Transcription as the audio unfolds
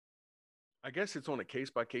I guess it's on a case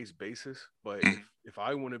by case basis, but if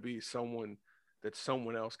I want to be someone that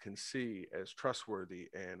someone else can see as trustworthy,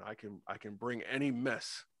 and I can bring any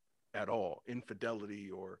mess at all, infidelity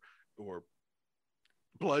or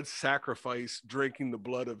blood sacrifice, drinking the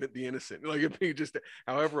blood of the innocent, like it be just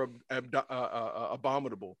however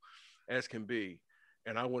abominable as can be,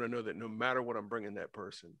 and I want to know that no matter what I'm bringing that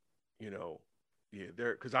person, you know, yeah,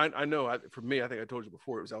 there because I know for me, I think I told you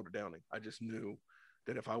before it was Elder Downing. I just knew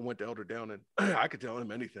that if I went to Elder Downing, I could tell him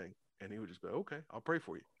anything, and he would just be okay. I'll pray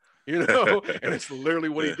for you, and it's literally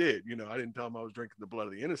what he Yeah. did. I didn't tell him I was drinking the blood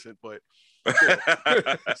of the innocent, but still,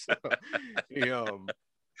 so, he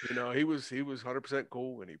he was 100%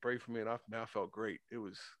 cool, and he prayed for me, and I felt great. It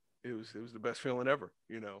was the best feeling ever.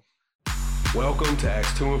 Welcome to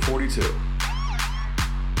Acts 2 and 42.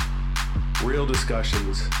 Real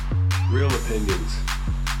discussions, real opinions,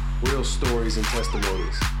 real stories and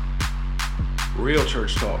testimonies. Real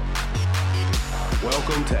church talk.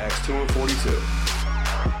 Welcome to Acts 2 and 42.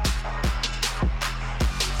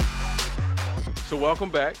 So welcome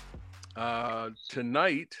back.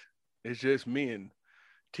 Tonight it's just me and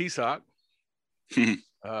T-Sock.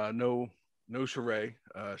 No Sheree.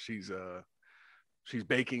 She's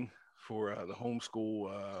baking for the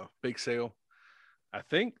homeschool bake sale. I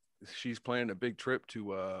think she's planning a big trip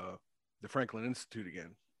to the Franklin Institute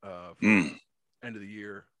again for end of the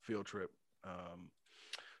year field trip.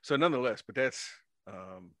 So nonetheless, but that's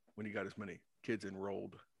when you got as many kids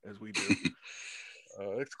enrolled as we do.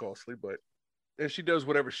 It's costly, but and she does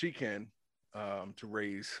whatever she can to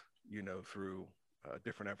raise, through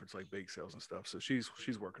different efforts like bake sales and stuff. So she's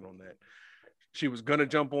working on that. She was gonna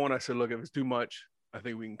jump on. I said, look, if it's too much, I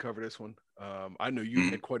think we can cover this one. I know you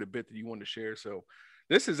had quite a bit that you wanted to share. So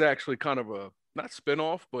this is actually kind of a not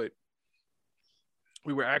spinoff, but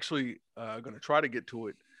we were actually going to try to get to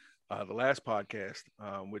it the last podcast,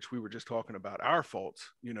 which we were just talking about our faults.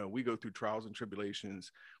 We go through trials and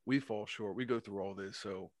tribulations. We fall short. We go through all this.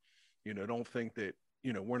 So, don't think that,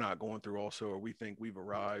 we're not going through also, or we think we've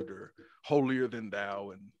arrived or holier than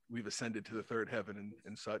thou and we've ascended to the third heaven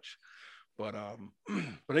and such. But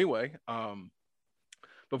anyway,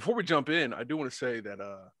 before we jump in, I do want to say that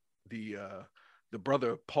the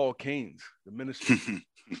brother Paul Keynes, the minister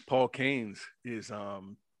Paul Keynes, is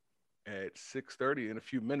at 6:30 in a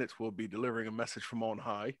few minutes. We'll be delivering a message from on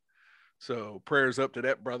high. So prayers up to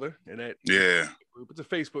that brother and that group. It's a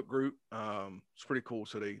Facebook group. It's pretty cool.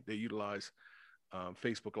 So they utilize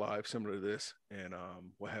Facebook Live similar to this, and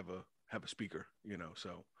we'll have a speaker.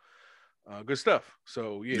 So good stuff.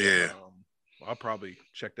 So I'll probably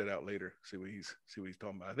check that out later. See what he's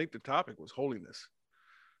talking about. I think the topic was holiness.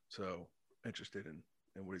 So interested in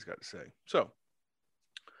what he's got to say. So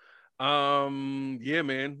yeah,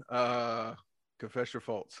 man. Confess your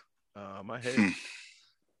faults. I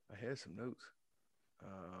had some notes.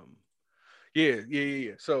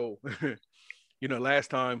 Yeah. So last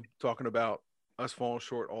time talking about us falling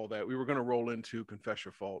short, all that, we were going to roll into confess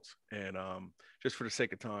your faults, and just for the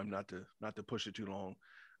sake of time, not to push it too long,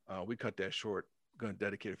 we cut that short. Going to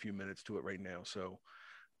dedicate a few minutes to it right now. So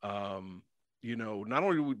not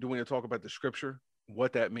only do we want to talk about the scripture,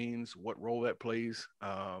 what that means, what role that plays.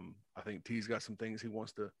 I think T's got some things he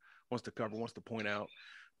wants to cover, wants to point out,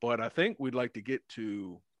 but I think we'd like to get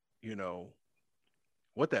to,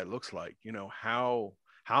 what that looks like. How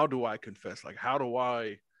do I confess? Like, how do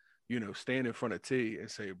I, stand in front of T and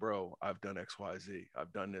say, bro, I've done X, Y, Z.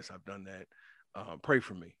 I've done this. I've done that. Pray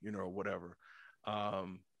for me, or whatever.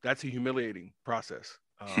 That's a humiliating process.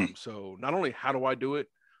 So not only how do I do it,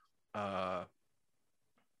 how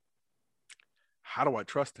do I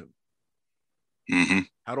trust him?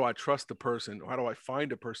 How do I trust the person, or how do I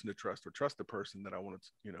find a person to trust, or trust the person that I want to,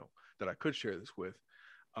 that I could share this with?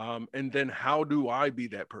 And then how do I be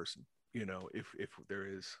that person? If there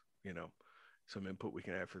is, some input we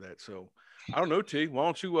can add for that. So I don't know, T, why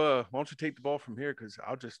don't you take the ball from here? Cause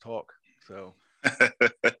I'll just talk. So,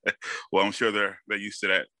 well, I'm sure they're used to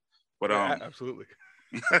that, but, yeah, absolutely.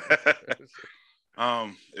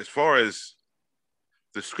 As far as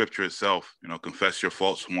the scripture itself, confess your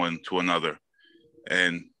faults one to another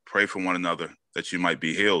and pray for one another that you might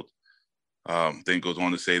be healed. Then it goes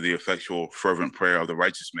on to say the effectual fervent prayer of the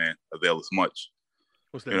righteous man availeth much.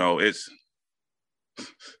 What's that? It's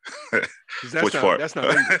which part? That's not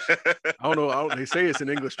English. I don't know. They say it's an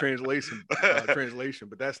English translation, but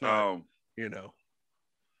that's not, Yeah,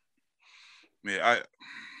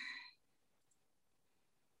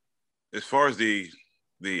 as far as the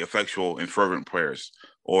effectual and fervent prayers,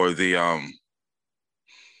 or the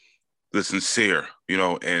sincere,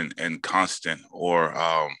 and constant, or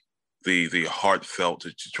the heartfelt,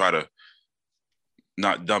 to try to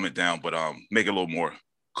not dumb it down, but make it a little more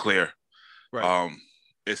clear. Right.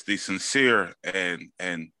 It's the sincere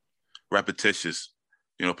and repetitious,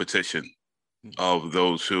 petition of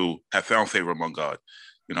those who have found favor among God,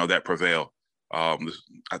 that prevail. I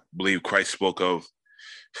believe Christ spoke of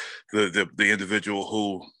the individual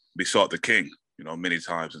who besought the king, many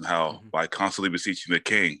times, and how by constantly beseeching the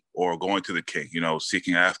king or going to the king,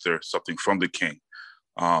 seeking after something from the king,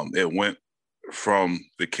 it went from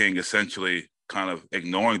the king essentially kind of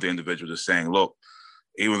ignoring the individual, just saying, look,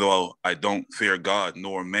 even though I don't fear God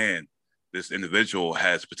nor man, this individual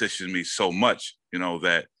has petitioned me so much,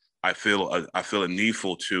 that I feel a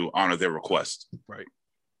needful to honor their request. Right.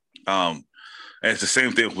 And it's the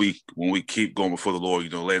same thing when we keep going before the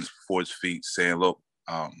Lord, laying before his feet, saying, look,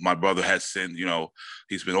 my brother has sinned,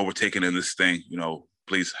 he's been overtaken in this thing,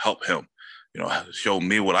 please help him, show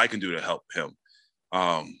me what I can do to help him.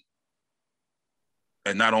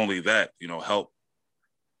 And not only that,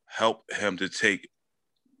 help him to take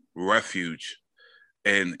refuge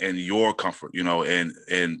in your comfort,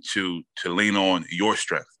 and to lean on your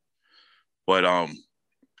strength. But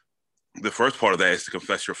the first part of that is to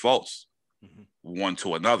confess your faults one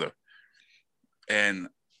to another. And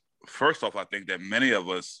first off, I think that many of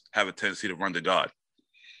us have a tendency to run to God.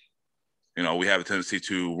 We have a tendency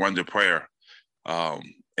to run to prayer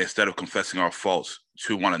instead of confessing our faults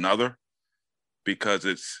to one another, because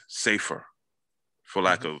it's safer, for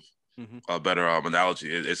lack of a better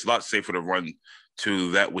analogy. It's a lot safer to run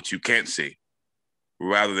to that which you can't see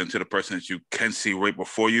rather than to the person that you can see right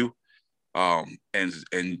before you,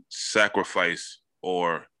 and sacrifice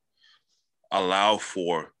or allow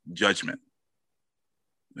for judgment.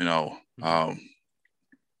 Right.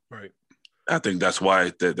 I think that's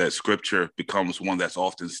why that scripture becomes one that's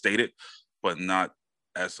often stated, but not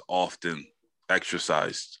as often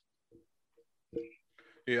exercised.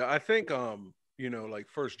 Yeah, I think like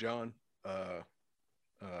 1 John,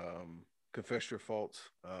 confess your faults,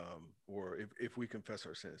 or if we confess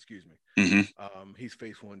our sins, excuse me, he's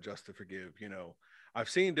faithful and just to forgive. I've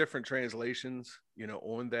seen different translations,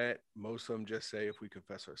 on that. Most of them just say, if we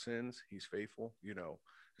confess our sins, he's faithful,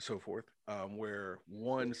 so forth. Where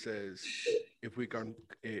one says, if we can,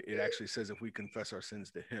 it actually says, if we confess our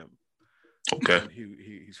sins to him, okay,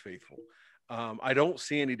 he's faithful. I don't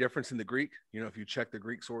see any difference in the Greek. If you check the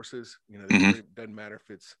Greek sources, it doesn't matter if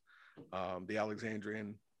it's the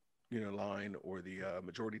Alexandrian, line or the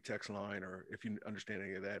majority text line, or if you understand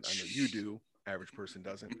any of that. I know you do. Average person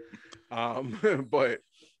doesn't. But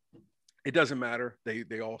it doesn't matter.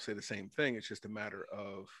 They all say the same thing. It's just a matter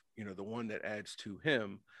of, the one that adds to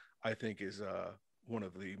him, I think, is one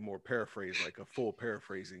of the more paraphrased, like a full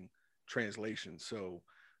paraphrasing translation. So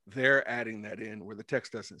they're adding that in where the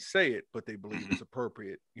text doesn't say it, but they believe it's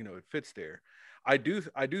appropriate. It fits there. I do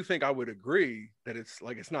think I would agree that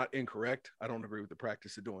it's not incorrect. I don't agree with the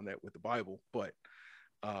practice of doing that with the Bible, but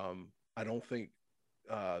I don't think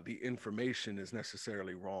the information is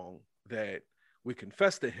necessarily wrong, that we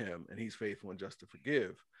confess to him and he's faithful and just to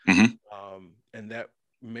forgive. And that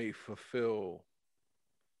may fulfill,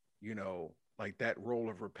 like that role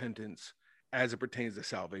of repentance as it pertains to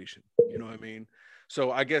salvation. You know what I mean?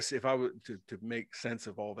 So I guess if I were to make sense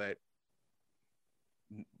of all that,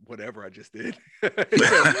 whatever I just did,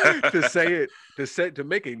 to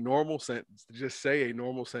make a normal sentence, to just say a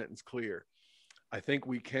normal sentence clear, I think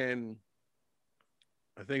from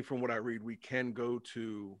what I read, we can go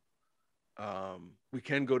to prayer.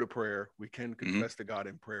 We can confess to God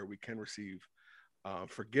in prayer. We can receive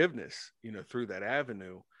forgiveness, through that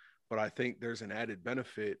avenue. But I think there's an added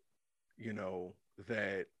benefit,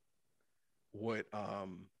 that what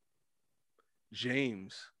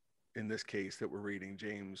James, in this case that we're reading,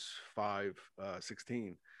 James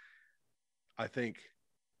 5:16, I think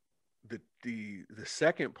the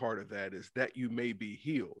second part of that is that you may be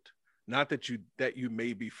healed, not that you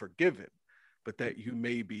may be forgiven, but that you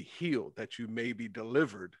may be healed, that you may be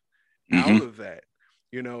delivered out of that.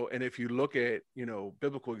 And if you look at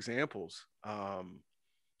biblical examples, I'm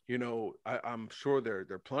sure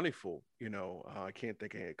they're plentiful. I can't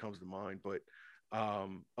think of it comes to mind, but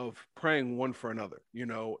of praying one for another,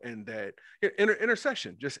 and that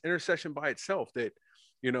intercession by itself, that,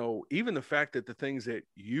 even the fact that the things that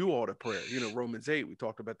you ought to pray, Romans 8, we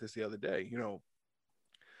talked about this the other day,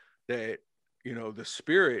 that, the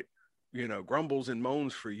Spirit, grumbles and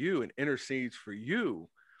moans for you and intercedes for you,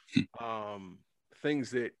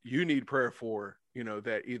 things that you need prayer for,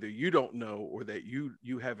 that either you don't know or that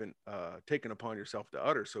you haven't taken upon yourself to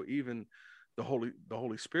utter. So even the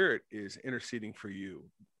Holy Spirit is interceding for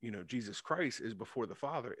you. Jesus Christ is before the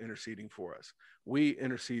Father interceding for us. We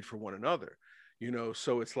intercede for one another,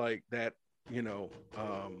 so it's like that you know,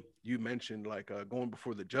 you mentioned like going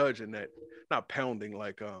before the judge, and that not pounding,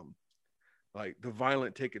 like the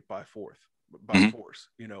violent take it by force,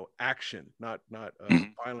 you know, action, not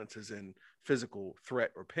violence as in physical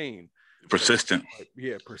threat or pain. Persistent. But,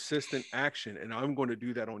 yeah, persistent action. And I'm going to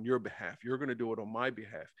do that on your behalf. You're going to do it on my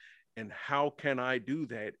behalf. And how can I do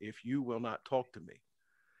that if you will not talk to me?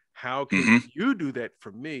 How can you do that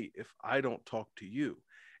for me if I don't talk to you?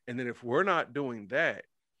 And then if we're not doing that,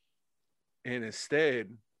 and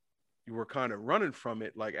instead you were kind of running from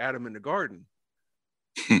it like Adam in the garden,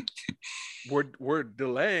 we're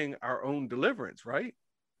delaying our own deliverance, right?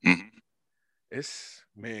 It's,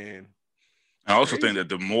 man. I also think that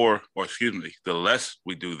the less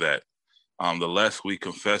we do that, the less we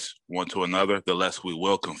confess one to another, the less we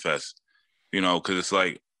will confess, you know, because it's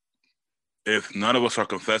like, if none of us are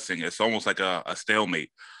confessing, it's almost like a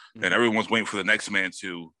stalemate, and everyone's waiting for the next man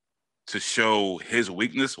to show his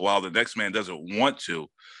weakness while the next man doesn't want to,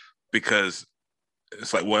 because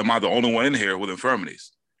it's like, well, am I the only one in here with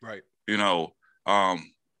infirmities? Right. You know, and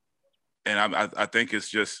I think it's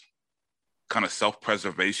just kind of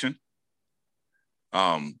self-preservation.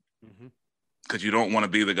 Because you don't want to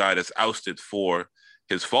be the guy that's ousted for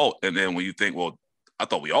his fault. And then when you think, well, I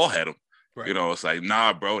thought we all had him, right. You know, it's like,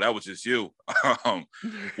 nah, bro, that was just you.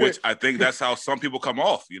 Which I think that's how some people come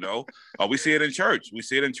off, you know. We see it in church. We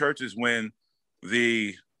see it in churches when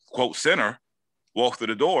the, quote, sinner walks through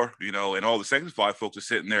the door, you know, and all the sanctified folks are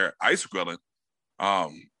sitting there ice grilling.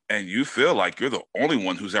 And you feel like you're the only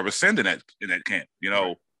one who's ever sinned in that camp, you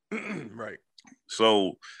know. Right.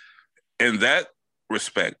 So in that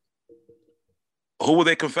respect, who will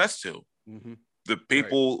they confess to? The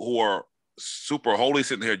people who are super holy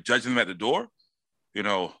sitting here judging them at the door, you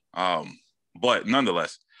know. But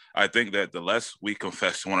nonetheless, I think that the less we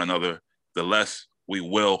confess to one another, the less we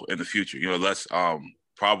will in the future. You know, less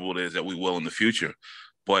probable it is that we will in the future.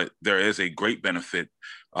 But there is a great benefit,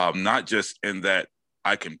 not just in that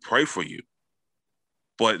I can pray for you,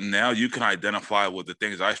 but now you can identify with the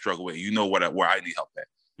things I struggle with. You know where I need help at.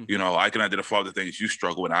 You know, I can identify with the things you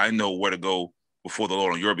struggle with. I know where to go before the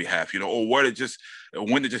Lord on your behalf, you know, or when to just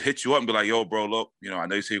hit you up and be like, yo, bro, look, you know, I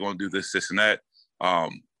know you say you're going to do this, and that.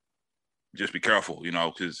 Just be careful, you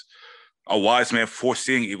know, because a wise man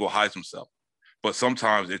foreseeing evil hides himself. But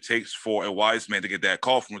sometimes it takes for a wise man to get that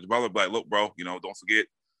call from his brother, like, look, bro, you know, don't forget,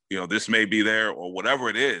 you know, this may be there, or whatever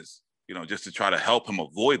it is, you know, just to try to help him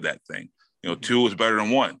avoid that thing. You know, two is better than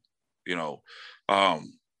one, you know.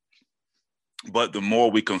 But the more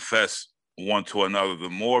we confess one to another, the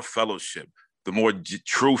more fellowship, the more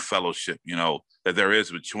true fellowship, you know, that there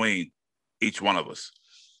is between each one of us.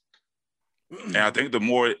 And I think the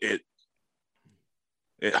more it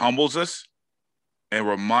humbles us and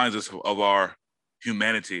reminds us of our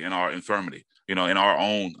humanity and our infirmity, you know, and our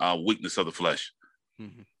own weakness of the flesh.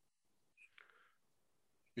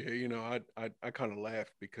 Yeah, you know, I kind of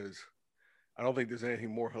laugh because I don't think there's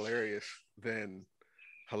anything more hilarious than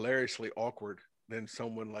hilariously awkward than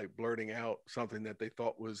someone like blurting out something that they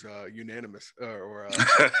thought was unanimous or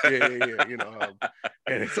you know,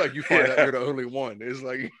 and it's like you find out you're the only one. It's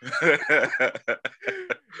like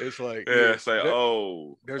it's like it's like,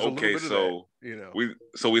 oh, there's okay, so that, you know, we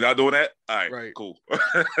not doing that. All right, cool.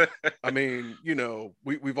 I mean, you know,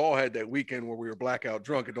 we've all had that weekend where we were blackout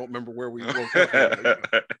drunk and don't remember where we woke up. You know?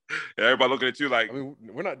 Everybody looking at you like, I mean,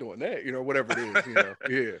 we're not doing that, you know, whatever it is, you know.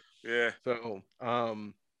 Yeah. So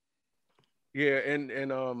yeah,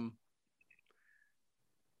 and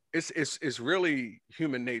it's really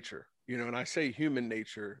human nature, you know, and I say human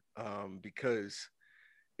nature because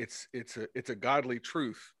it's a godly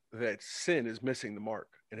truth that sin is missing the mark,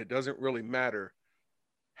 and it doesn't really matter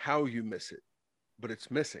how you miss it, but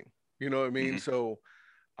it's missing. You know what I mean? So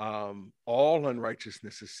all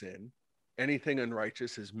unrighteousness is sin. Anything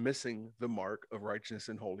unrighteous is missing the mark of righteousness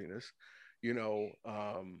and holiness, you know,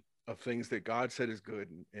 of things that God said is good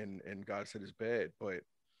and God said is bad. But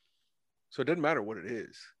so it doesn't matter what it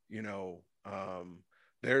is, you know.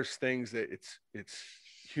 There's things that it's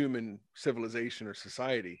human civilization or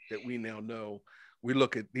society that we now know. We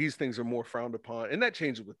look at these things are more frowned upon, and that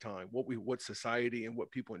changes with time. What society and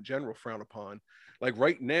what people in general frown upon, like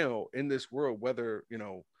right now in this world, whether, you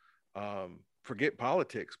know, forget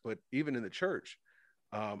politics, but even in the church,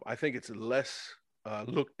 I think it's less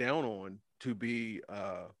looked down on to be,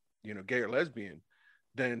 you know, gay or lesbian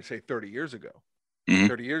than say 30 years ago.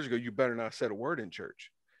 30 years ago, you better not said a word in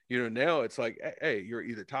church. You know, now it's like, hey, you're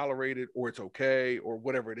either tolerated or it's okay or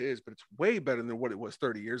whatever it is, but it's way better than what it was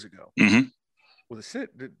 30 years ago. Well, the sin,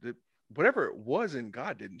 whatever it was in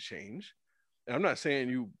God didn't change. And I'm not saying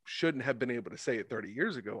you shouldn't have been able to say it 30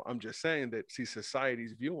 years ago. I'm just saying that, see,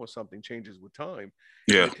 society's view on something changes with time.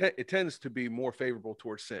 Yeah. It tends to be more favorable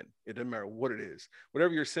towards sin. It doesn't matter what it is.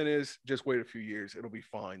 Whatever your sin is, just wait a few years. It'll be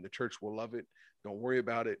fine. The church will love it. Don't worry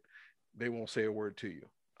about it. They won't say a word to you.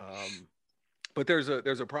 But there's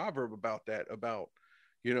a proverb about that, about,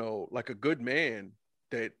 you know, like a good man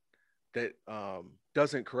that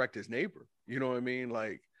doesn't correct his neighbor. You know what I mean?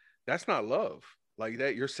 Like, that's not love. Like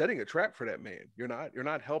that, you're setting a trap for that man. You're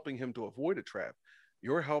not helping him to avoid a trap.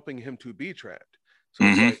 You're helping him to be trapped. So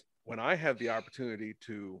it's like, when I have the opportunity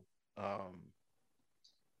to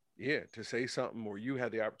say something, or you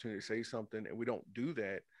have the opportunity to say something, and we don't do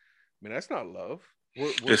that, I mean, that's not love.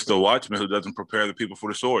 It's the watchman who doesn't prepare the people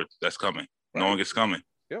for the sword that's coming. Right. Knowing it's coming.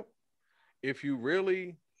 Yep. If you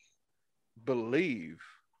really believe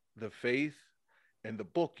the faith and the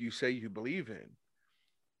book you say you believe in,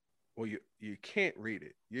 well, you can't read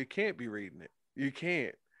it. You can't be reading it. You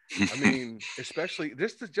can't. I mean, especially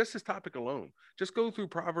just this topic alone. Just go through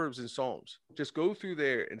Proverbs and Psalms. Just go through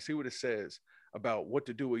there and see what it says about what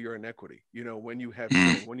to do with your iniquity. You know, when you have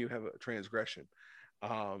sin, when you have a transgression.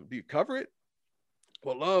 Do you cover it?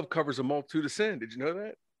 Well, love covers a multitude of sin. Did you know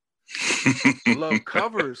that? Love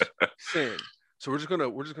covers sin. So we're just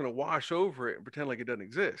gonna wash over it and pretend like it doesn't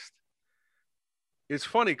exist. It's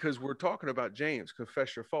funny because we're talking about James,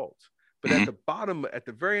 confess your faults. But at the bottom, at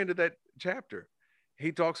the very end of that chapter,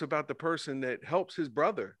 he talks about the person that helps his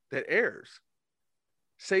brother that errs,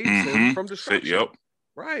 saves him from destruction. Yep.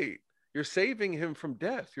 Right. You're saving him from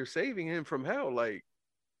death. You're saving him from hell. Like,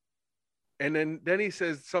 and then he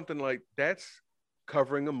says something like, that's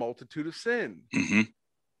covering a multitude of sin.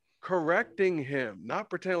 Correcting him, not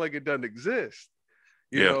pretending like it doesn't exist.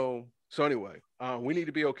 You know. So anyway, we need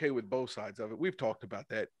to be okay with both sides of it. We've talked about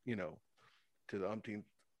that, you know, to the umpteenth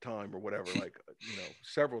time or whatever, like, you know,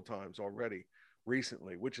 several times already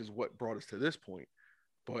recently, which is what brought us to this point.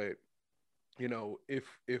 But, you know, if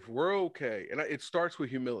we're okay, and it starts with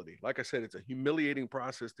humility. Like I said, it's a humiliating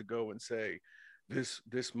process to go and say, this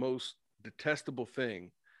most detestable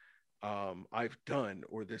thing I've done,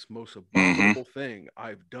 or this most abominable thing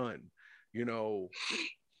I've done, you know.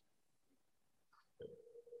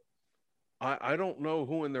 I don't know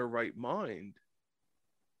who in their right mind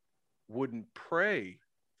wouldn't pray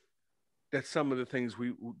that some of the things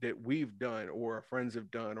we've done, or our friends have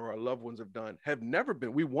done, or our loved ones have done, have never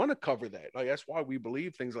been. We want to cover that. Like, that's why we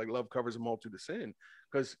believe things like love covers a multitude of sin,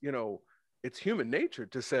 because, you know, it's human nature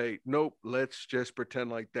to say, nope, let's just pretend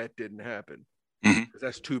like that didn't happen.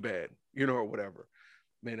 That's too bad, you know, or whatever.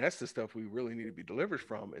 Man, that's the stuff we really need to be delivered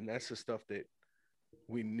from. And that's the stuff that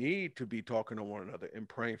we need to be talking to one another and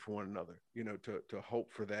praying for one another, you know, to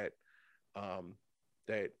hope for that,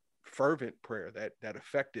 that fervent prayer, that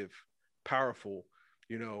effective, powerful,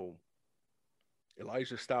 you know.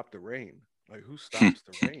 Elijah stopped the rain. Like, who stops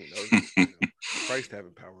the rain? You know, Christ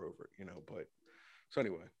having power over it, you know. But so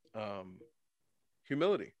anyway,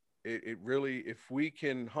 humility. It really, if we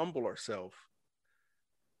can humble ourselves,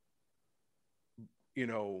 you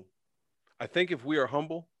know, I think if we are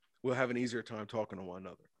humble, we'll have an easier time talking to one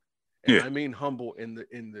another. And I mean humble in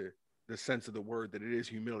the sense of the word, that it is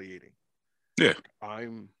humiliating. Yeah.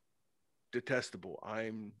 I'm detestable.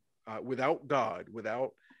 I'm without God,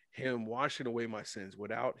 without him washing away my sins,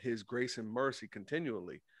 without his grace and mercy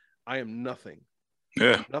continually, I am nothing.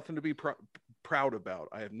 Yeah. Nothing to be proud about.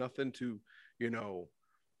 I have nothing to, you know,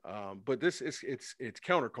 but this is, it's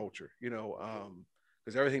counterculture, you know,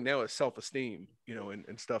 because everything now is self-esteem, you know,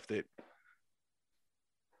 and stuff that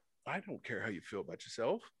I don't care how you feel about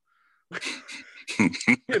yourself.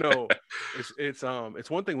 You know, it's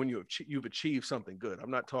one thing when you've achieved something good.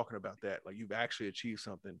 I'm not talking about that. Like, you've actually achieved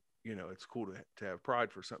something, you know, it's cool to have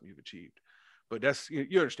pride for something you've achieved. But that's,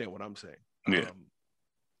 you understand what I'm saying. Yeah.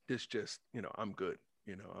 It's just, you know, I'm good.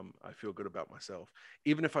 You know, I feel good about myself,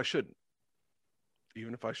 even if I shouldn't,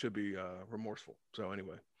 even if I should be remorseful. So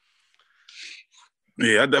anyway.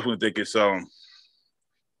 Yeah, I definitely think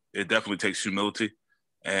it definitely takes humility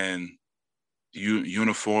and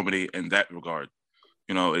uniformity in that regard.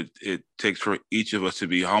 You know, it takes for each of us to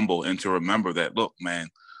be humble and to remember that, look, man,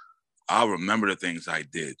 I remember the things I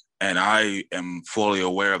did, and I am fully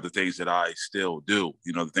aware of the things that I still do,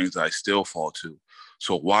 you know, the things that I still fall to.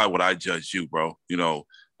 So why would I judge you, bro? You know,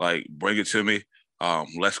 like, bring it to me.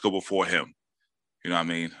 Let's go before him. You know what I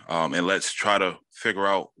mean? And let's try to figure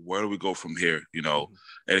out, where do we go from here, you know?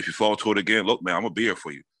 And if you fall to it again, look, man, I'm going to be here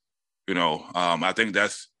for you. You know, I think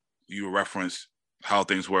that's, you reference how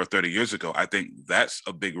things were 30 years ago. I think that's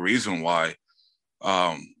a big reason why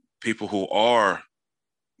people who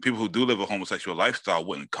do live a homosexual lifestyle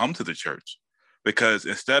wouldn't come to the church, because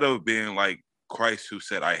instead of being like Christ who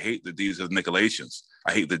said, I hate the deeds of the Nicolaitans.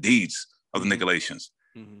 I hate the deeds of the Nicolaitans.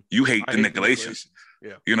 You hate the Nicolaitans.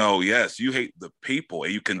 Yeah. You know, yes, you hate the people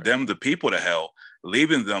and you condemn the people to hell,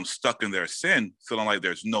 leaving them stuck in their sin, feeling like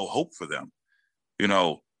there's no hope for them, you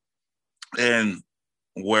know. And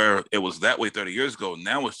where it was that way 30 years ago,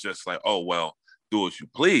 now it's just like, oh, well, do as you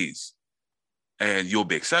please and you'll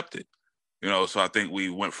be accepted. You know, so I think we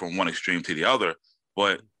went from one extreme to the other.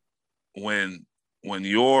 But when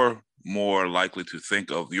you're more likely to think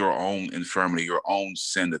of your own infirmity, your own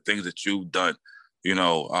sin, the things that you've done, you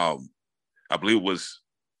know, I believe it was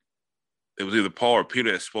either Paul or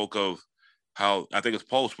Peter that spoke of how, I think it's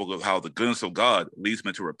Paul spoke of how the goodness of God leads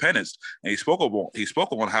men to repentance. And he spoke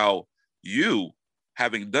on how you,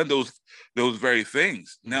 having done those very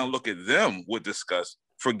things, now look at them with disgust,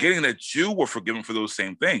 forgetting that you were forgiven for those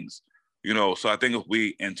same things. You know, so I think if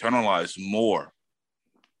we internalize more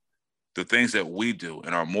the things that we do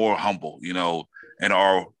and are more humble, you know,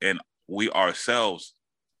 and we ourselves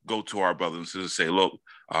go to our brothers and sisters and say, look,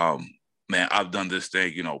 man, I've done this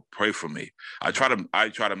thing, you know, pray for me. I try to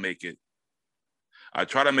make it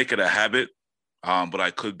a habit, but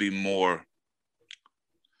I could be more,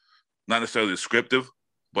 not necessarily descriptive,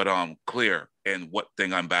 but clear in what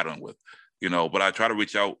thing I'm battling with, you know. But I try to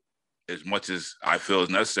reach out as much as I feel is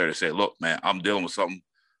necessary to say, look, man, I'm dealing with something.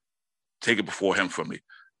 Take it before him for me,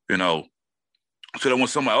 you know. So that when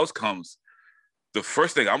someone else comes, the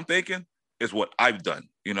first thing I'm thinking is what I've done,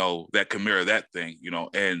 you know, that can mirror that thing, you know.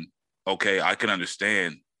 And okay, I can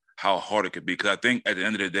understand how hard it could be, because I think at the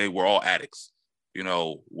end of the day, we're all addicts. You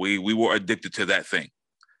know, we were addicted to that thing,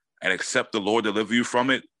 and except the Lord deliver you from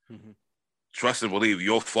it, trust and believe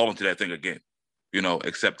you'll fall into that thing again. You know,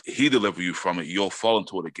 except he deliver you from it, you'll fall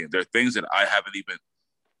into it again. There are things that I haven't even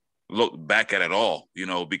looked back at all, you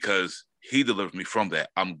know, because he delivered me from that.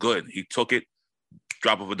 I'm good. He took it,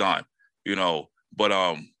 drop of a dime, you know.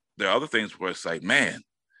 But there are other things where it's like, man,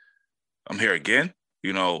 I'm here again,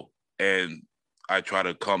 you know, and I try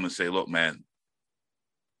to come and say, look, man,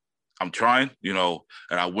 I'm trying, you know,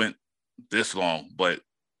 and I went this long, but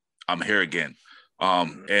I'm here again.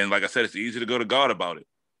 And like I said, it's easy to go to God about it.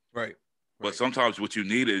 Right. But sometimes what you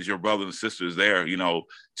need is your brothers and sisters there, you know,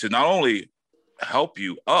 to not only help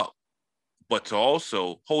you up, but to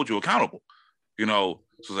also hold you accountable, you know.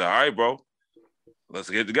 So say, all right, bro, let's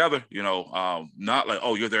get together, you know, not like,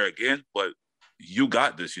 oh, you're there again, but you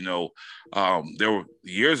got this, you know. There were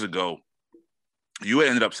years ago, you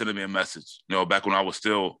ended up sending me a message, you know, back when I was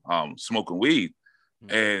still smoking weed.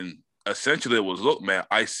 And essentially it was, look, man,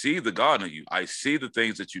 I see the God in you. I see the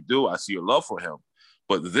things that you do. I see your love for him.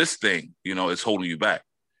 But this thing, you know, is holding you back,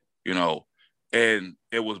 you know. And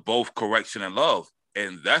it was both correction and love.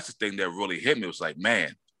 And that's the thing that really hit me. It was like,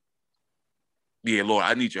 man, yeah, Lord,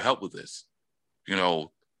 I need your help with this, you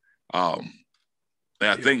know. And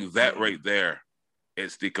I think that right there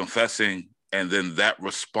is the confessing, and then that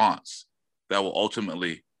response that will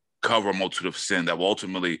ultimately cover a multitude of sin, that will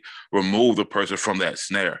ultimately remove the person from that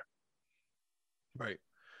snare. Right.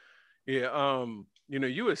 Yeah. You know,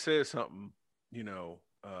 you had said something, you know,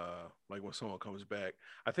 like when someone comes back,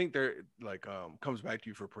 I think they're like, comes back to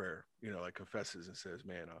you for prayer, you know, like confesses and says,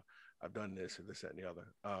 man, I've done this and this, that, and the other.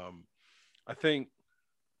 I think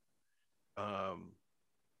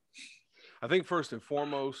first and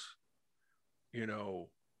foremost, you know,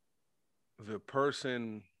 the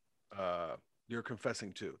person you're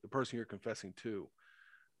confessing to,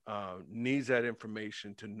 needs that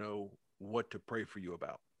information to know what to pray for you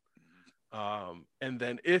about. And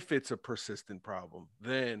then if it's a persistent problem,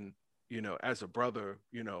 then, you know, as a brother,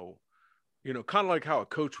 you know, kind of like how a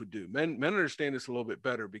coach would do. Men understand this a little bit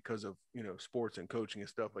better because of, you know, sports and coaching and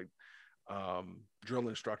stuff, like drill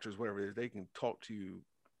instructors, whatever it is. They can talk to you,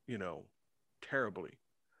 you know, terribly.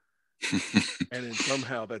 And then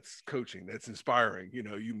somehow that's coaching, that's inspiring, you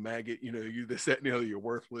know, you maggot, you know, you this, that, and the other, you're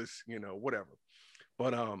worthless, you know, whatever.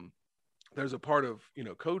 But there's a part of, you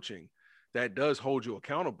know, coaching that does hold you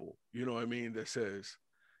accountable, you know what I mean, that says,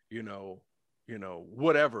 you know,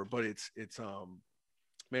 whatever, but it's man,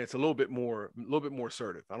 it's a little bit more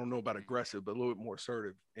assertive. I don't know about aggressive, but a little bit more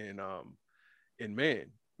assertive. And man,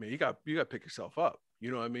 you got to pick yourself up,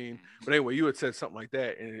 you know what I mean? But anyway, you had said something like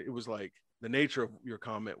that, and it was like, the nature of your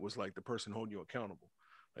comment was like the person holding you accountable.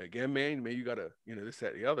 Like, again, man, you got to, you know, this,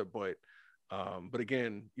 that, the other. But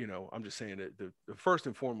again, you know, I'm just saying that the first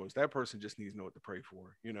and foremost, that person just needs to know what to pray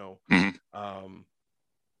for, you know?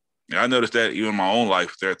 Yeah, I noticed that even in my own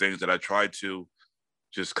life, there are things that I try to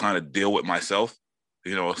just kind of deal with myself.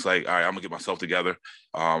 You know, it's like, all right, I'm gonna get myself together.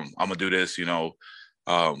 I'm gonna do this, you know,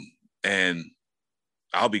 and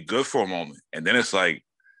I'll be good for a moment. And then it's like,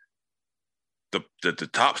 the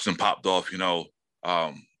tops and popped off,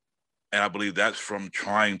 and I believe that's from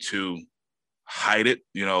trying to hide it,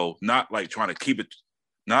 not like trying to keep it,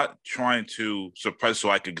 not trying to suppress so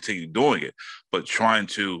I can continue doing it, but trying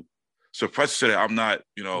to suppress so that I'm not,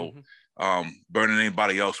 burning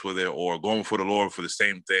anybody else with it or going for the Lord for the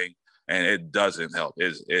same thing. And it doesn't help.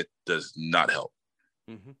 It does not help.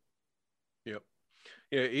 Mm-hmm. Yep.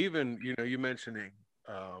 Yeah. Even, you mentioning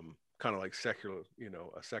kind of like secular,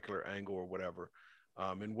 a secular angle or whatever.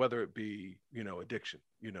 And whether it be, addiction,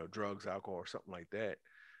 drugs, alcohol, or something like that,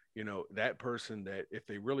 that person that if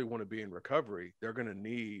they really want to be in recovery, they're going to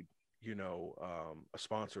need, a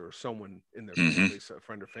sponsor or someone in their family, a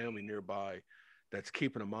friend or family nearby that's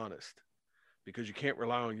keeping them honest, because you can't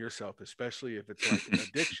rely on yourself, especially if it's like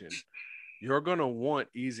addiction. You're going to want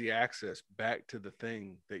easy access back to the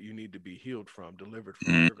thing that you need to be healed from, delivered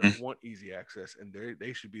from. You're going to want easy access, and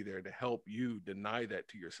they should be there to help you deny that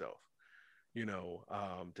to yourself.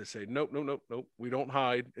 To say, nope, we don't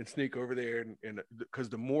hide and sneak over there. And because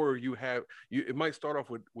the more you have, it might start off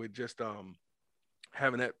with just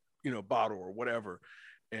having that, bottle or whatever.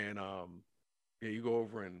 And you go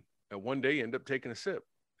over and one day you end up taking a sip,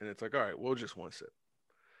 and it's like, all right, well, just one sip.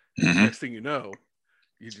 Next thing you know,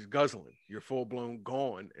 you're just guzzling, you're full blown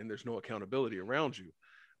gone, and there's no accountability around you.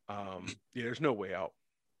 There's no way out,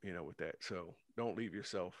 with that. So don't leave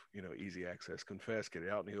yourself, easy access. Confess, get it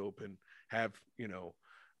out in the open, have,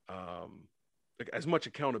 like as much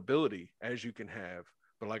accountability as you can have.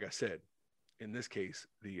 But like I said, in this case,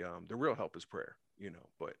 the real help is prayer,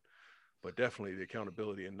 but definitely the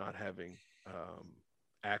accountability and not having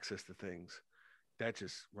access to things, that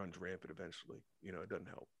just runs rampant eventually. It doesn't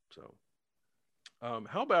help. So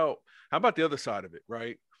how about the other side of it,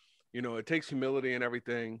 right? It takes humility and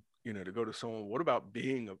everything, to go to someone. What about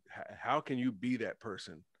how can you be that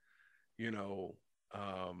person, that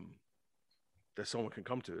someone can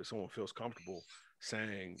come to, that someone feels comfortable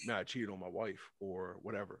saying, "Nah, I cheated on my wife," or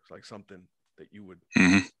whatever. It's like something that you would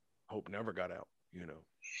hope never got out,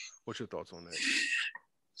 What's your thoughts on that?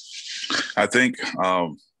 I think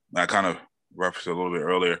I kind of referenced it a little bit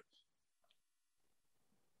earlier.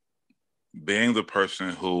 Being the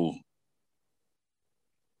person who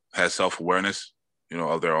has self-awareness,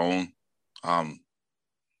 of their own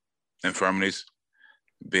infirmities,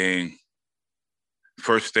 being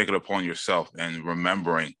first thinking upon yourself and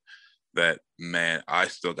remembering that, man, I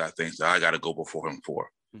still got things that I got to go before him for,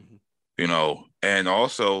 and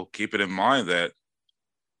also keep it in mind that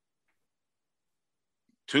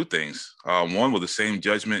two things. One, with the same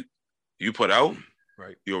judgment you put out,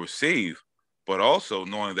 right, you'll receive. But also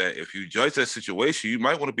knowing that if you judge that situation, you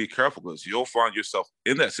might want to be careful, because you'll find yourself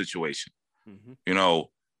in that situation, and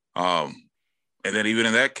then even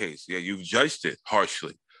in that case, you've judged it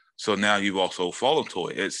harshly. So now you've also fallen to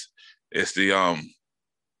it. It's the,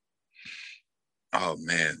 oh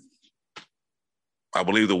man, I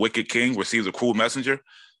believe the wicked king receives a cruel messenger.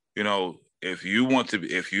 If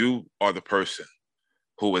you are the person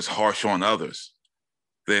who is harsh on others,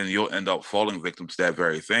 then you'll end up falling victim to that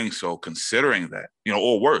very thing. So considering that,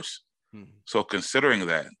 or worse. So considering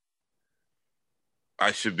that,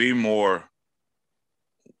 I should be more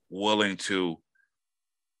willing to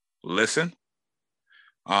listen,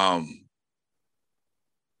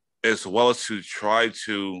 as well as to try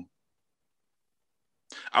to,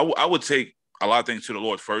 I would take a lot of things to the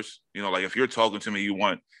Lord first. Like if you're talking to me, you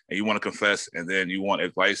want to confess, and then you want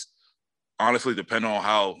advice. Honestly, depending on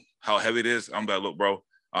how heavy it is, I'm like, look, bro,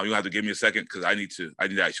 you have to give me a second, because I need to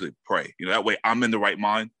actually pray. That way I'm in the right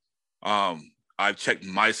mind. I've checked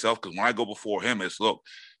myself, because when I go before him, it's, look,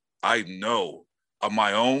 I know of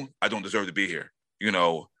my own, I don't deserve to be here.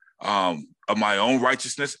 Of my own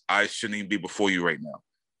righteousness, I shouldn't even be before you right now.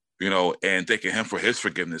 And thanking him for his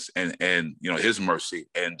forgiveness and his mercy,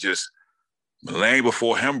 and just laying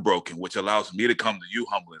before him broken, which allows me to come to you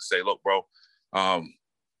humble and say, look, bro,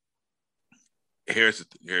 here's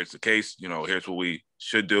the case, here's what we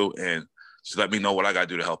should do, and just let me know what I got to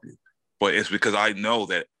do to help you. But it's because I know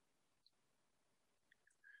that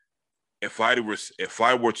if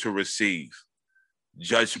I were to receive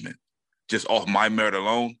judgment just off my merit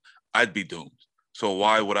alone, I'd be doomed. So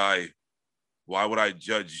why would I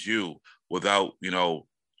judge you without,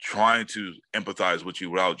 trying to empathize with you,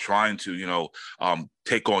 without trying to,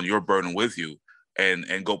 take on your burden with you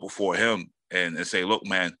and go before him and say, look,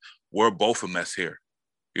 man, we're both a mess here.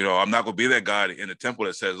 I'm not going to be that guy in the temple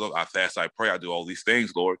that says, look, I fast, I pray, I do all these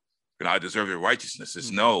things, Lord, I deserve your righteousness.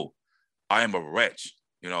 It's no, I am a wretch.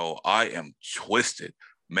 I am twisted,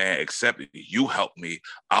 man, except you help me,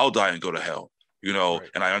 I'll die and go to hell, right.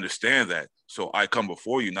 And I understand that. So I come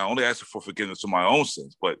before you, not only asking for forgiveness of my own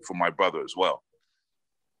sins, but for my brother as well.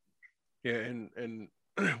 Yeah, and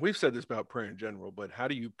we've said this about prayer in general, but how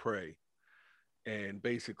do you pray and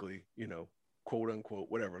basically, quote unquote,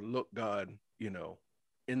 whatever, look God,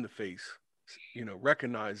 in the face,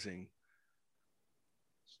 recognizing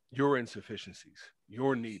your insufficiencies,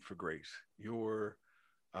 your need for grace, your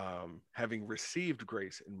having received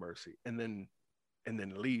grace and mercy, and then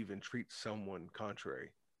leave and treat someone contrary.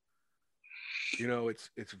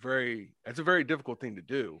 It's a very difficult thing to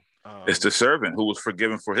do. It's the servant who was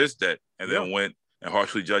forgiven for his debt and then went and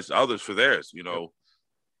harshly judged others for theirs,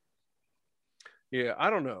 Yeah, I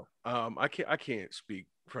don't know. I can't speak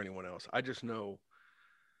for anyone else. I just know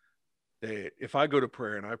that if I go to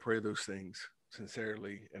prayer and I pray those things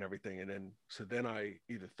sincerely and everything, and then I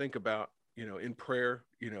either think about, in prayer,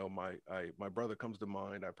 my brother comes to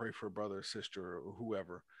mind. I pray for a brother or sister or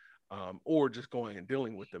whoever, or just going and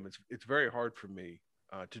dealing with them. It's very hard for me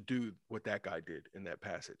to do what that guy did in that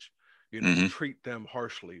passage, to treat them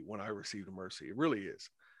harshly when I received mercy. It really is.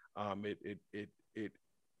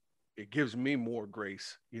 It gives me more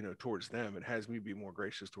grace, towards them. It has me be more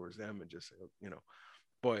gracious towards them, and just,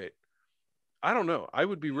 but I don't know. I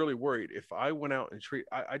would be really worried if I went out and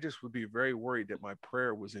I just would be very worried that my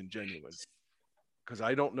prayer was ingenuine, because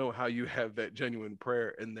I don't know how you have that genuine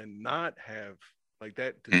prayer and then not have like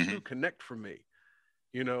that to connect for me.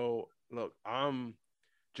 Look, I'm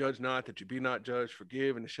judge not that you be not judged,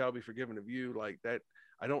 forgive and it shall be forgiven of you. Like that.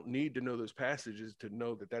 I don't need to know those passages to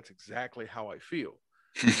know that that's exactly how I feel.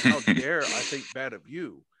 How dare I think bad of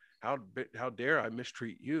you? How dare I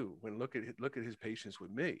mistreat you when look at his patience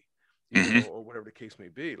with me, or whatever the case may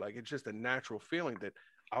be. Like, it's just a natural feeling that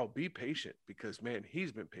I'll be patient because, man,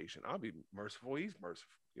 he's been patient. I'll be merciful. He's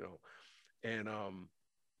merciful, and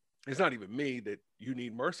it's not even me that you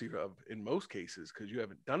need mercy of in most cases, because you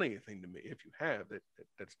haven't done anything to me. If you have,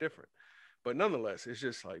 that's different. But nonetheless, it's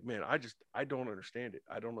just like, man, I don't understand it.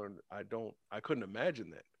 I couldn't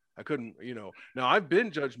imagine that. I couldn't, now I've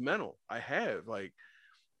been judgmental. I have, like,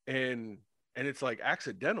 and it's like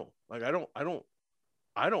accidental. Like, I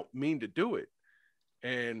don't mean to do it.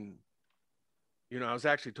 And, I was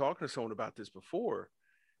actually talking to someone about this before,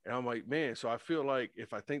 and I'm like, man, so I feel like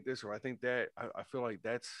if I think this or I think that, I feel like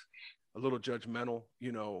that's a little judgmental,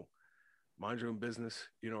 mind your own business,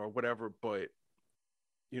 or whatever. But,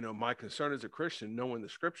 my concern as a Christian, knowing the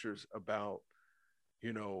scriptures about,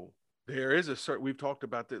 there is a certain, we've talked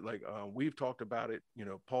about that, like, we've talked about it,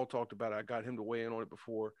 Paul talked about it. I got him to weigh in on it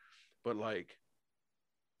before, but like,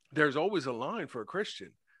 there's always a line for a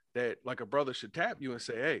Christian that, like, a brother should tap you and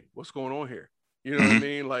say, hey, what's going on here? You know what I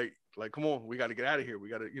mean? Like, come on, we got to get out of here. We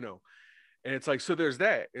got to, and it's like, so there's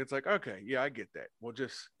that. It's like, okay, yeah, I get that. Well,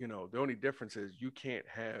 just, the only difference is you can't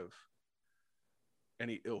have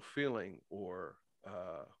any ill feeling or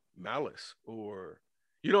malice, or,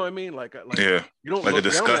 you know what I mean? Like yeah, you don't like look a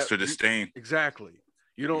disgust or disdain. Exactly.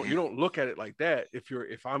 You don't look at it like that.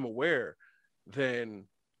 If I'm aware, then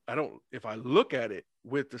if I look at it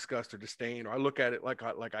with disgust or disdain, or I look at it like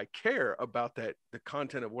I care about the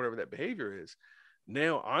content of whatever that behavior is,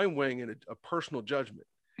 now I'm weighing in a personal judgment,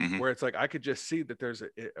 where it's like, I could just see that there's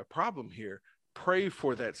a problem here, pray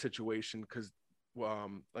for that situation. Cause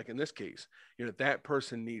like in this case, that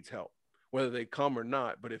person needs help, whether they come or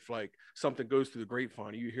not. But if like something goes through the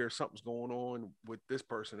grapevine, you hear something's going on with this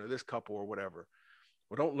person or this couple or whatever,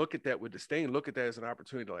 well, don't look at that with disdain. Look at that as an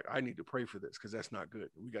opportunity to, like, I need to pray for this, because that's not good.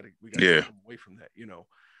 We got to come away from that,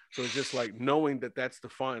 So it's just like knowing that that's the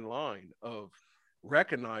fine line of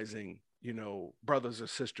recognizing, brothers or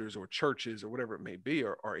sisters or churches or whatever it may be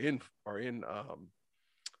are in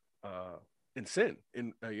sin,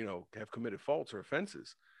 have committed faults or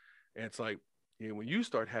offenses. And it's like, when you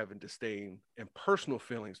start having disdain and personal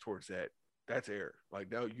feelings towards that, that's error.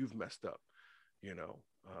 Like, now you've messed up,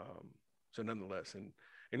 so nonetheless,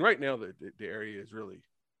 and right now the area is really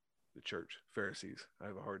the church, Pharisees. I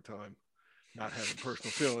have a hard time not having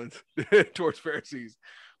personal feelings towards Pharisees,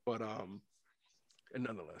 but and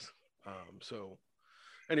nonetheless, so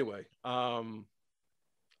anyway,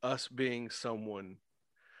 us being someone,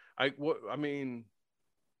 I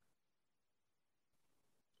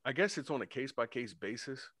guess it's on a case-by-case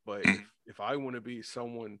basis, but if I want to be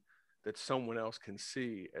someone that someone else can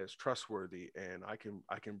see as trustworthy, and I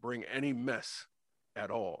can bring any mess at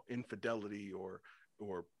all, infidelity or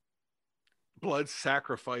blood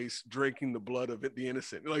sacrifice, drinking the blood of the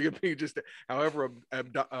innocent, like it be just however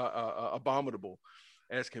abominable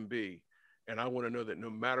as can be. And I want to know that no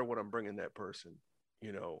matter what I'm bringing that person,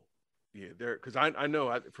 because I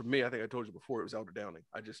know, for me, I think I told you before, it was Elder Downing.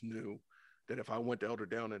 I just knew that if I went to Elder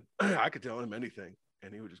Downing, I could tell him anything,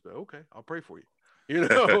 And he would just be, okay, I'll pray for you. You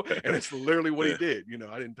know, and it's literally what he did. You know,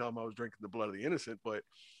 I didn't tell him I was drinking the blood of the innocent, but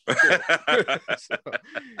so,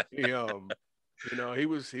 you know, he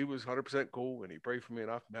was 100% cool, and he prayed for me,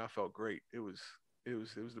 and I felt great. It was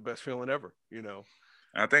the best feeling ever. You know,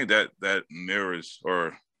 I think that mirrors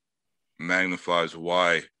or magnifies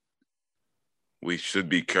why we should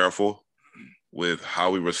be careful with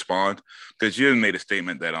how we respond, because you made a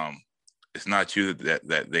statement that it's not you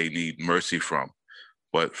that they need mercy from,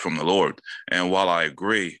 but from the Lord. And while I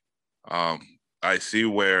agree, I see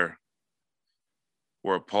where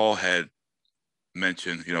Paul had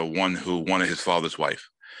mentioned, you know, one who wanted his father's wife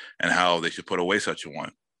and how they should put away such a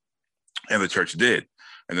one. And the church did.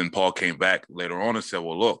 And then Paul came back later on and said,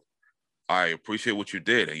 well, look, I appreciate what you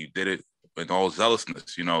did, and you did it in all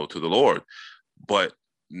zealousness, you know, to the Lord. But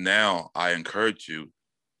now I encourage you,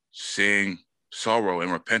 seeing sorrow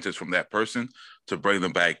and repentance from that person, to bring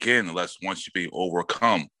them back in, unless once you be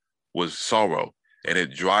overcome with sorrow and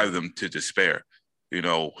it drive them to despair. You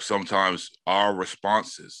know, sometimes our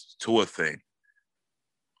responses to a thing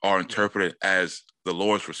are interpreted as the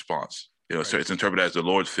Lord's response. You know, right. So it's interpreted as the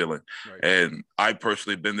Lord's feeling. Right. And I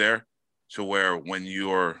personally been there, to where when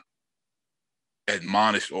you're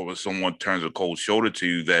admonished or when someone turns a cold shoulder to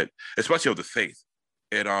you, that, especially of the faith,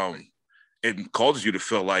 it causes you to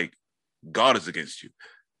feel like God is against you,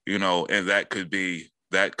 you know, and that could be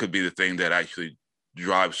the thing that actually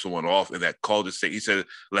drives someone off, and that causes Satan. He said,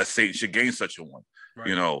 "Lest Satan should gain such a one," right.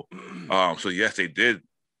 You know. So yes, they did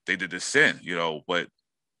this sin, you know, but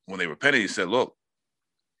when they repented, he said, "Look,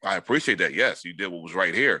 I appreciate that. Yes, you did what was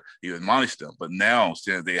right here. You admonished them, but now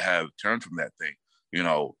since they have turned from that thing, you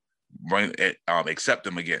know, bring it, accept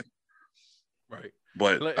them again." Right.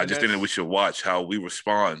 But I just think that we should watch how we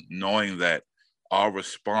respond, knowing that our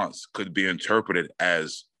response could be interpreted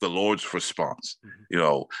as the Lord's response. Mm-hmm. You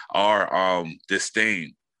know, our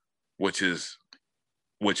disdain, which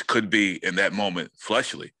could be in that moment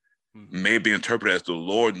fleshly, mm-hmm. may be interpreted as the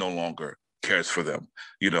Lord no longer cares for them,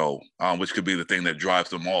 you know, which could be the thing that drives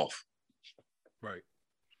them off. Right.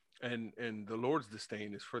 And the Lord's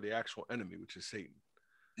disdain is for the actual enemy, which is Satan.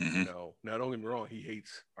 Mm-hmm. You know, now don't get me wrong, he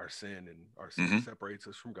hates our sin, and our sin mm-hmm. separates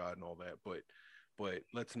us from God and all that, but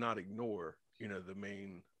let's not ignore, you know, the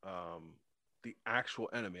main the actual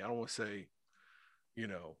enemy. I don't want to say, you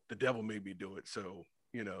know, the devil made me do it, so,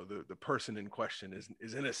 you know, the person in question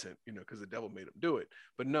is innocent, you know, because the devil made him do it.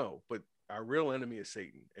 But our real enemy is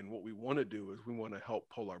Satan, and what we want to do is we want to help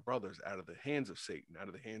pull our brothers out of the hands of Satan, out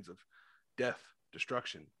of the hands of death,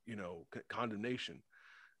 destruction, you know, condemnation,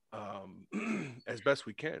 as best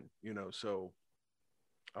we can, you know. So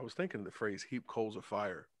I was thinking of the phrase "heap coals of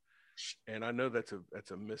fire," and I know that's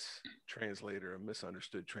a mistranslator, a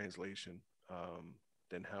misunderstood translation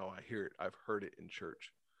than how I hear it. I've heard it in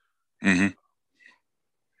church. Mm-hmm.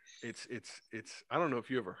 It's I don't know if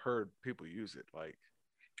you ever heard people use it like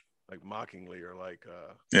mockingly, or like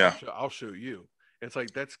yeah, I'll show you. It's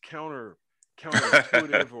like that's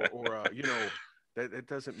counterintuitive or you know, that it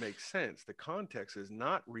doesn't make sense. The context is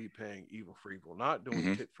not repaying evil for evil, not doing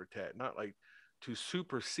mm-hmm. tit for tat, not like to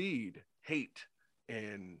supersede hate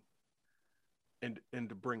and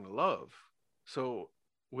to bring love. So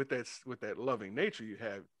with that loving nature you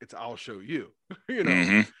have, it's I'll show you, you know.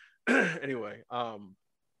 Mm-hmm. Anyway, God,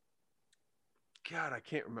 I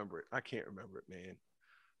can't remember it, man.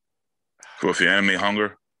 For if your enemy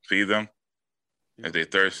hunger, feed them. If they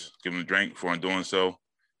thirst, give them a drink. For in doing so,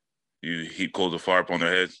 you heap coals of fire upon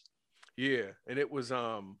their heads. Yeah, and it was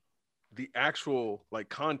the actual like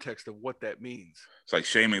context of what that means. It's like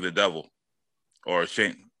shaming the devil, or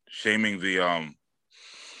shaming the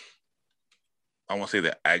I won't say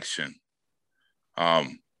the action. I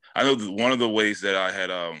know one of the ways that I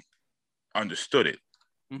had understood it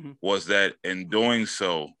mm-hmm. was that in doing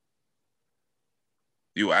so,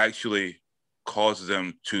 you actually cause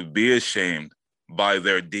them to be ashamed by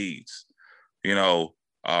their deeds, you know,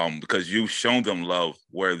 because you've shown them love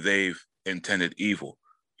where they've intended evil,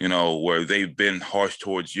 you know, where they've been harsh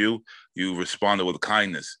towards you, you responded with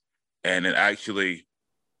kindness, and it actually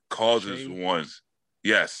causes one,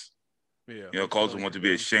 yes, yeah, you know, causes one to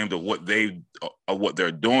be ashamed of what they're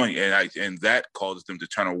doing, and that causes them to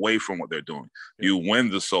turn away from what they're doing. Yeah. You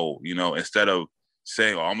win the soul, you know, instead of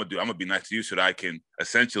saying, "Oh, I'm gonna be nice to you so that I can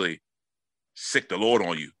essentially sick the Lord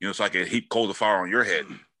on you, you know, so I can heap coals of fire on your head."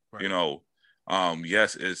 Right. You know,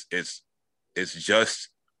 yes, it's just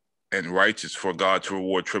and righteous for God to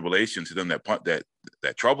reward tribulation to them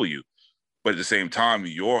that trouble you, but at the same time,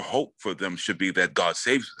 your hope for them should be that God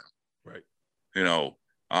saves them. Right. You know,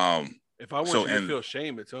 if I want you to feel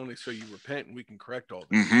shame, it's only so you repent and we can correct all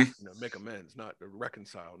this, mm-hmm. you know, make amends, not to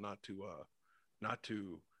reconcile, not to not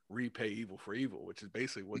to repay evil for evil, which is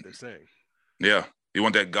basically what they're saying. Yeah. You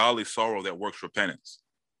want that godly sorrow that works repentance.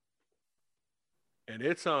 And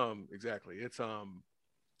it's exactly. It's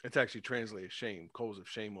actually translated shame, coals of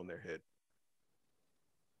shame on their head.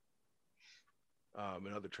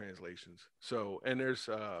 In other translations. So, and there's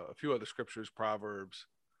a few other scriptures, Proverbs.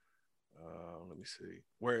 Let me see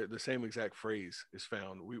where the same exact phrase is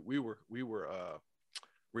found. We were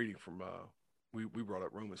reading from we brought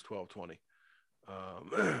up Romans 12:20.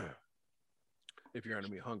 If your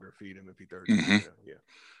enemy hunger, feed him. If he thirsts,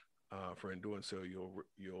 for in doing so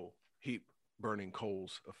you'll heap burning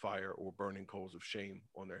coals of fire or burning coals of shame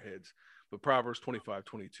on their heads. But Proverbs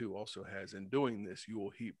 25:22 also has, in doing this you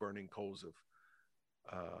will heap burning coals of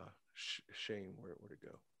shame. Where'd it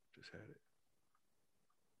go? Just had it.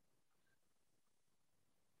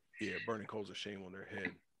 Yeah, burning coals of shame on their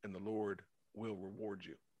head, and the Lord will reward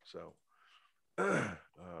you. So, yeah.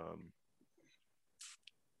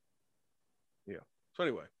 So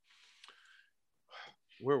anyway,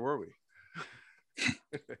 where were we?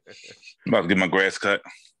 I'm about to get my grass cut.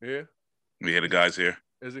 Yeah. We had the guys here.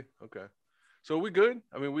 Is he? Okay. So we good?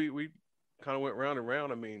 I mean, we kind of went round and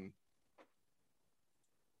round. I mean,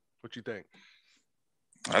 what you think?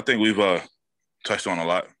 I think we've touched on a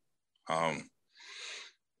lot.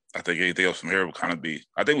 I think anything else from here will kind of be.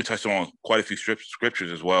 I think we touched on quite a few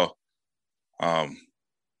scriptures as well,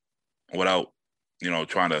 without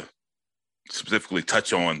trying to specifically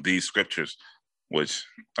touch on these scriptures, which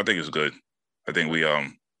I think is good. I think we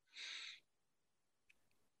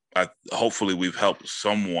hopefully we've helped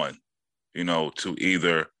someone, to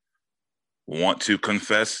either want to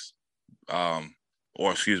confess, or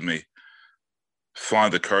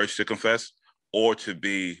find the courage to confess, or to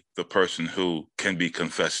be the person who can be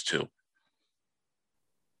confessed to.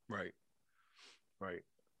 Right.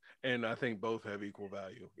 And I think both have equal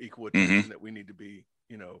value, equal attention that we need to be,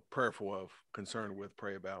 prayerful of, concerned with,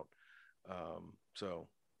 pray about. So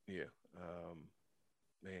yeah,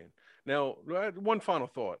 man. Now, one final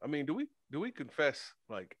thought. I mean, do we confess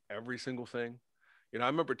like every single thing? I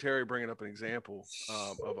remember Terry bringing up an example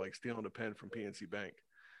of like stealing a pen from PNC Bank,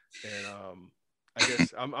 and I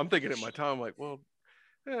guess I'm thinking at my time like, well,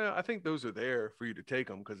 yeah, I think those are there for you to take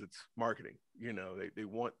them because it's marketing. They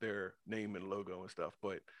want their name and logo and stuff.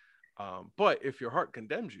 But if your heart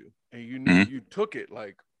condemns you and you knew you took it,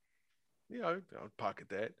 like, I'll pocket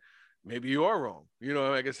that. Maybe you are wrong.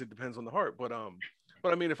 I guess it depends on the heart. But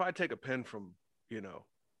I mean, if I take a pen from,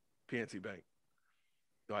 PNC Bank,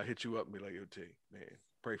 I hit you up and be like, yo, T, man,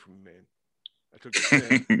 pray for me, man. I took the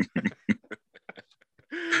pen.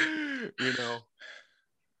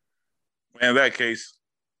 Man, in that case,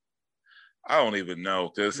 I don't even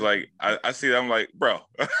know, because like I see that, I'm like, bro,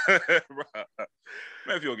 man,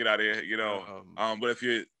 if you'll get out of here, but if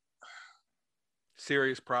you're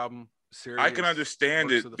serious problem, I can understand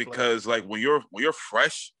it, because like when you're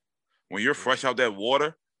fresh out that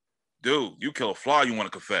water, dude, you kill a fly, you want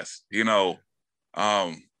to confess, because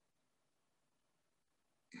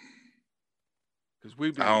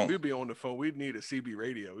we'd be on the phone. We'd need a CB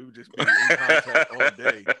radio. We would just be in contact all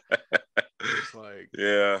day. It's like,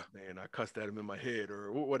 yeah, man, I cussed at him in my head,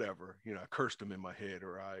 or whatever. I cursed him in my head,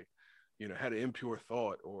 or I, had an impure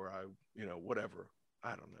thought, or I, whatever. I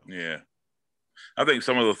don't know. Yeah, I think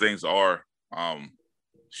some of the things are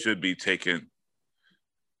should be taken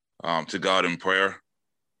to God in prayer,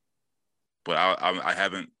 but I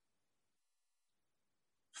haven't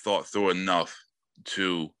thought through enough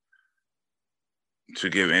to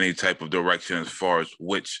give any type of direction as far as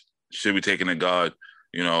which should be taken to God,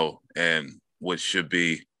 and which should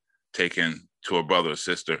be taken to a brother or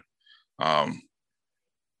sister,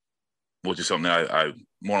 which is something that I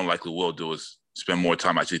more than likely will do, is spend more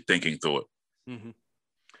time actually thinking through it. Mm-hmm.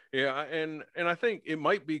 Yeah, and I think it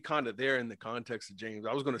might be kind of there in the context of James.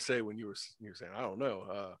 I was going to say when you were saying, I don't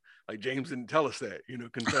know, like James didn't tell us that,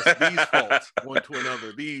 confess these faults one to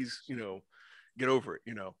another, these, get over it,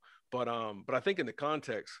 But I think in the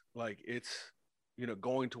context, like it's,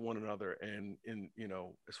 going to one another, and in,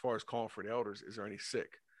 as far as calling for the elders, is there any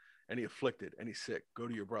sick, any afflicted, any sick, go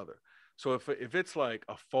to your brother. So if it's like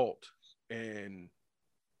a fault, and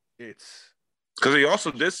it's, because he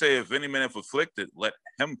also did say, if any man is afflicted, let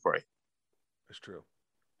him pray. That's true.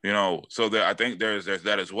 So there, I think there's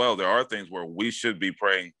that as well. There are things where we should be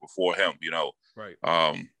praying before him, Right.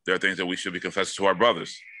 There are things that we should be confessing to our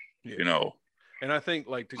brothers, And I think,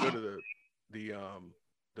 like, to go to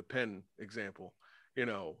the pen example,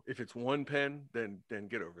 if it's one pen, then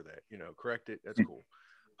get over that, correct it. That's cool.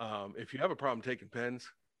 If you have a problem taking pens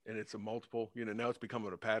and it's a multiple, now it's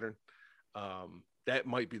becoming a pattern. that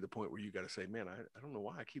might be the point where you got to say, man, I don't know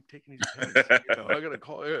why I keep taking these tests. I got to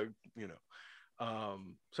call,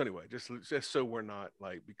 so anyway, just so we're not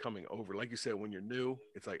like becoming over, like you said, when you're new,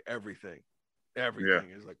 it's like everything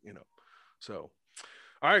is like, so,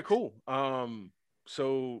 all right, cool.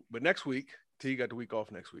 So, but next week, T got the week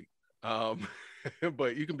off next week.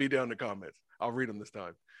 But you can be down in the comments. I'll read them this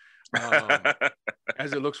time.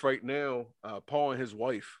 As it looks right now, Paul and his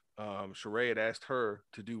wife, Sheree, had asked her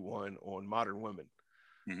to do one on modern women.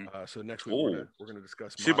 So next week we're gonna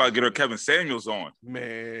discuss. She about to get her Kevin Samuels on.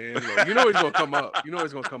 Man, look, you know he's gonna come up.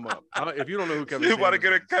 If you don't know who Kevin, she about to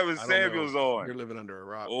get her Kevin Samuels on. You're living under a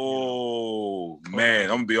rock. Oh man,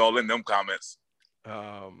 I'm gonna be all in them comments.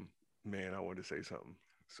 Man, I wanted to say something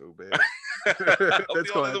so bad. That's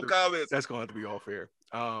gonna have to be all fair.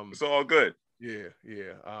 It's all good. Yeah.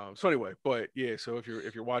 So anyway, but yeah, so if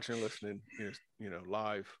you're watching and listening,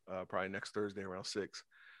 live, probably next Thursday around 6,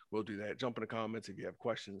 we'll do that. Jump in the comments if you have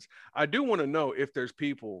questions. I do want to know if there's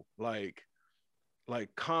people like you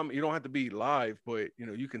don't have to be live, but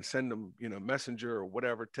you can send them, messenger or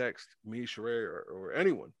whatever, text me, Sheree, or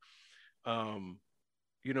anyone.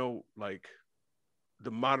 Like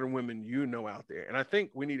the modern women out there. And I think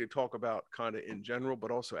we need to talk about kind of in general, but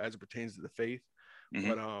also as it pertains to the faith.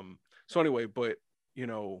 But so anyway, but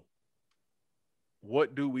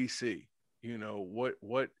what do we see?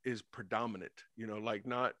 What is predominant? Like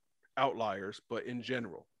not outliers, but in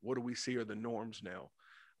general, what do we see are the norms now?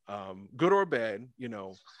 Good or bad,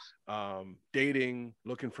 dating,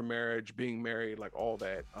 looking for marriage, being married, like all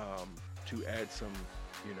that, to add some,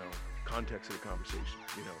 context to the conversation,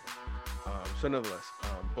 so nonetheless,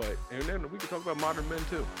 and then we can talk about modern men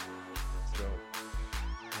too. So,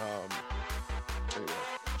 anyway,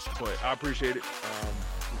 but I appreciate it.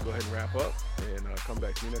 We'll go ahead and wrap up and come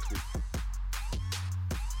back to you next week.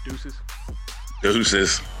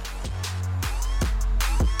 Deuces.